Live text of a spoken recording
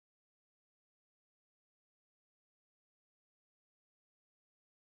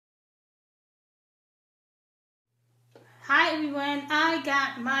Hi everyone, I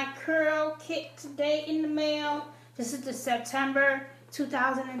got my curl kit today in the mail. This is the September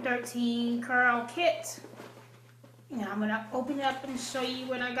 2013 curl kit. And I'm gonna open it up and show you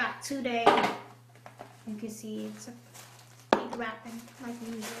what I got today. You can see it's a big wrapping like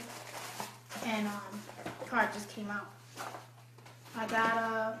usual. And the card just came out. I got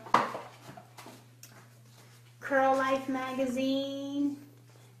a Curl Life magazine.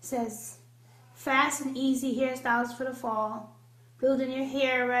 It says fast and easy hairstyles for the fall. Building your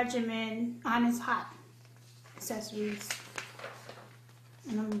hair regimen on its hot accessories.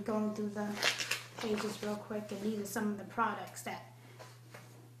 And I'm going through the pages real quick, and these are some of the products that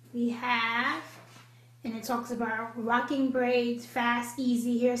we have. And it talks about rocking braids, fast,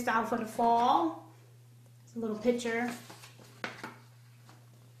 easy hairstyle for the fall. It's a little picture.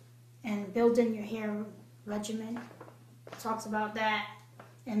 And building your hair regimen. It talks about that.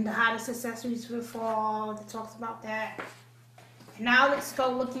 And the hottest accessories for the fall. It talks about that. And now let's go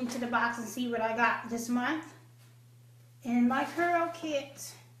look into the box and see what I got this month in my curl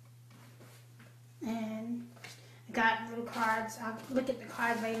kit. And I got little cards. I'll look at the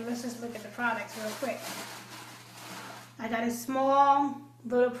cards later. Let's just look at the products real quick. I got a small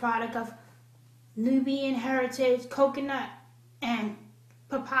little product of Nubian Heritage Coconut and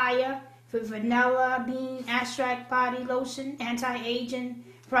Papaya for Vanilla Bean Extract Body Lotion, Anti-Aging,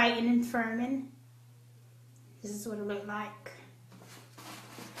 Brighten and Firming. This is what it looked like.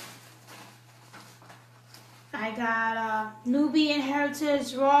 I got Nubian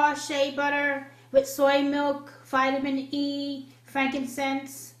Heritage Raw Shea Butter with soy milk, vitamin E,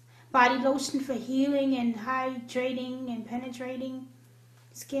 frankincense, body lotion for healing and hydrating and penetrating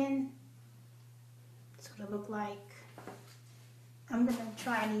skin. That's what it looked like. I'm going to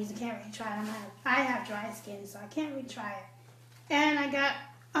try these. I can't really try them. I have dry skin, so I can't really try it. And I got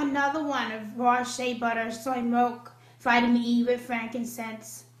another one of raw shea butter, soy milk, vitamin E with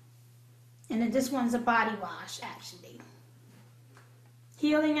frankincense. And then this one's a body wash, actually.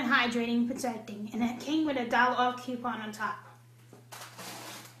 Healing and hydrating, protecting. And it came with a $1 off coupon on top.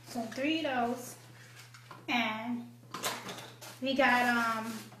 So 3 of those. And we got,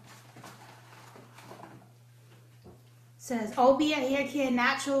 says Obia Hair Care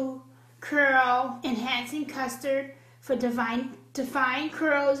Natural Curl Enhancing Custard for defined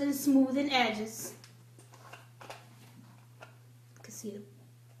curls and smoothing edges. You can see the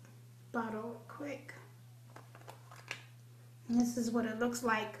bottle real quick. And this is what it looks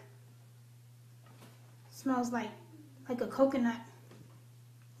like. It smells like a coconut.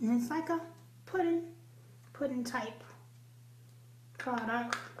 And it's like a pudding type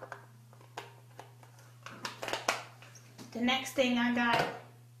product. The next thing I got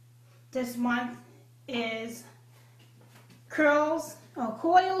this month is Coils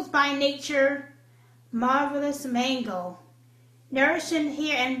by Nature Marvelous Mango Nourishing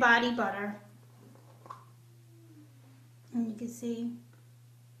Hair and Body Butter. And you can see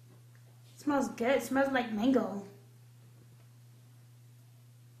it smells good. It smells like mango.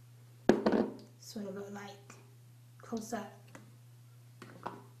 That's what it looks like close up.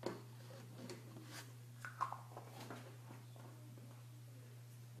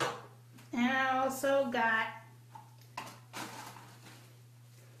 And I also got,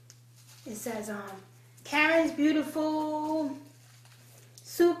 it says Karen's Beautiful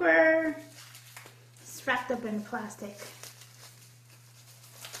Super, it's wrapped up in plastic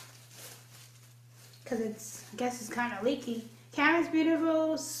because I guess it's kind of leaky. Karen's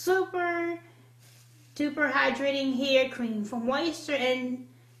Beautiful Super Duper Hydrating Hair Cream for moisture and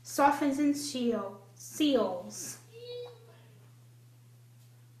softens and seals.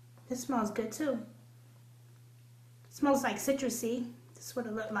 This smells good too. It smells like citrusy. This is what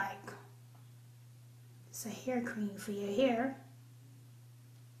it looked like. It's a hair cream for your hair.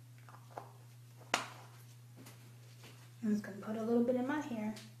 I'm just going to put a little bit in my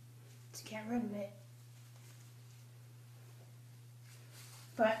hair to get rid of it.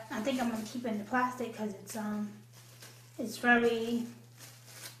 But I think I'm going to keep it in the plastic because it's very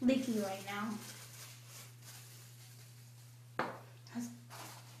leaky right now.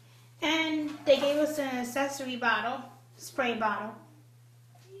 And they gave us an accessory bottle, spray bottle.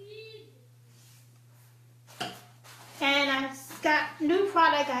 And I got new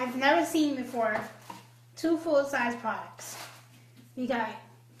product I've never seen before. 2 full-size products. We got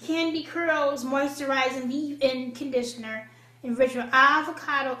Candy Curls Moisturizing Leave-In Conditioner enriched with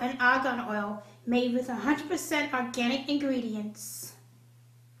avocado and argan oil made with 100% organic ingredients.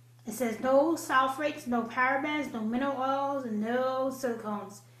 It says no sulfates, no parabens, no mineral oils, and no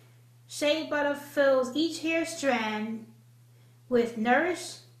silicones. Shea butter fills each hair strand with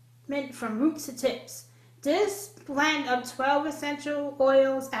nourishment from roots to tips. This blend of 12 essential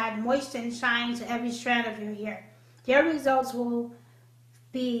oils add moisture and shine to every strand of your hair. Your results will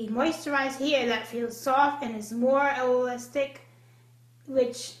be moisturized hair that feels soft and is more elastic,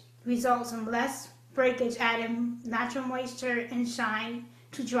 which results in less breakage, adding natural moisture and shine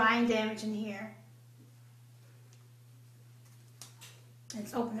to dry and damaging hair.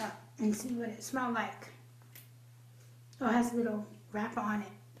 Let's open it up and see what it smells like. Oh, it has a little wrapper on it.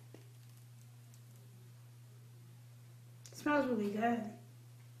 It smells really good.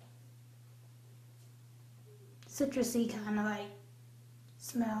 Citrusy kind of like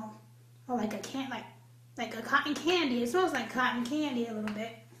smell, or like like a cotton candy. It smells like cotton candy a little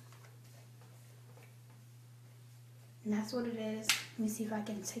bit. And that's what it is. Let me see if I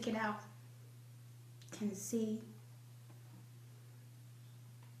can take it out. Can see.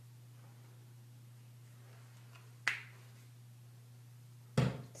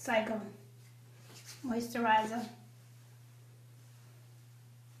 Psycho moisturizer.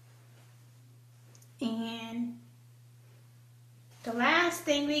 And the last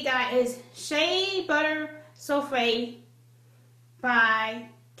thing we got is Shea Butter Souffle by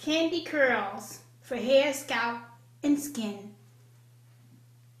Candy Curls for hair, scalp, and skin.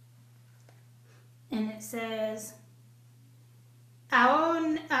 And it says,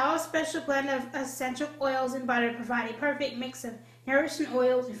 our special blend of essential oils and butter provide a perfect mix of nourishing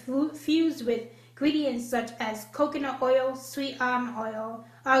oils fused with ingredients such as coconut oil, sweet almond oil,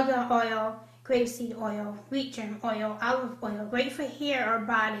 argan oil, grapeseed oil, wheat germ oil, olive oil. Great for hair or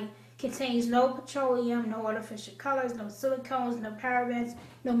body. Contains no petroleum, no artificial colors, no silicones, no parabens,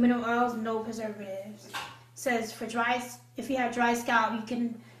 no mineral oils, no preservatives. It says for if you have dry scalp, you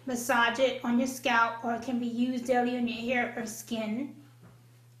can massage it on your scalp, or it can be used daily on your hair or skin.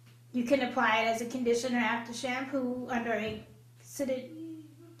 You can apply it as a conditioner after shampoo under a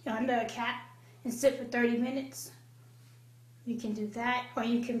cap and sit for 30 minutes. You can do that, or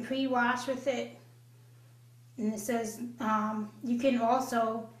you can pre-wash with it. And it says you can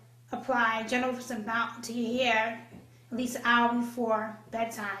also apply generous amount to your hair at least an hour before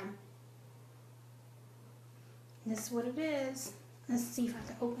bedtime. And this is what it is. Let's see if I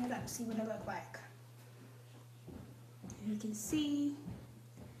can open it up, see what it looks like. You can see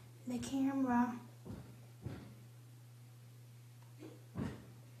the camera.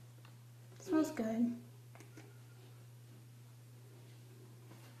 It smells good.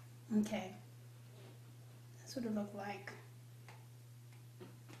 Okay, that's what it looked like.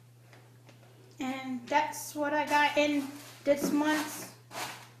 And that's what I got in this month's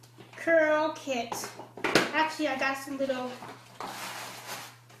Curl Kit. Actually, I got some little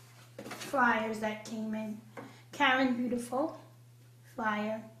flyers that came in. Karen Beautiful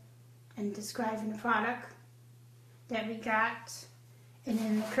flyer and describing the product that we got. And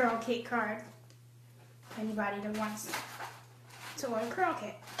then the Curl Kit card. Anybody that wants to order Curl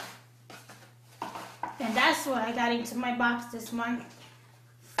Kit. And that's what I got into my box this month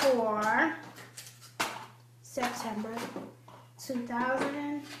for September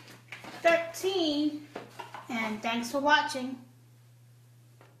 2013. And thanks for watching.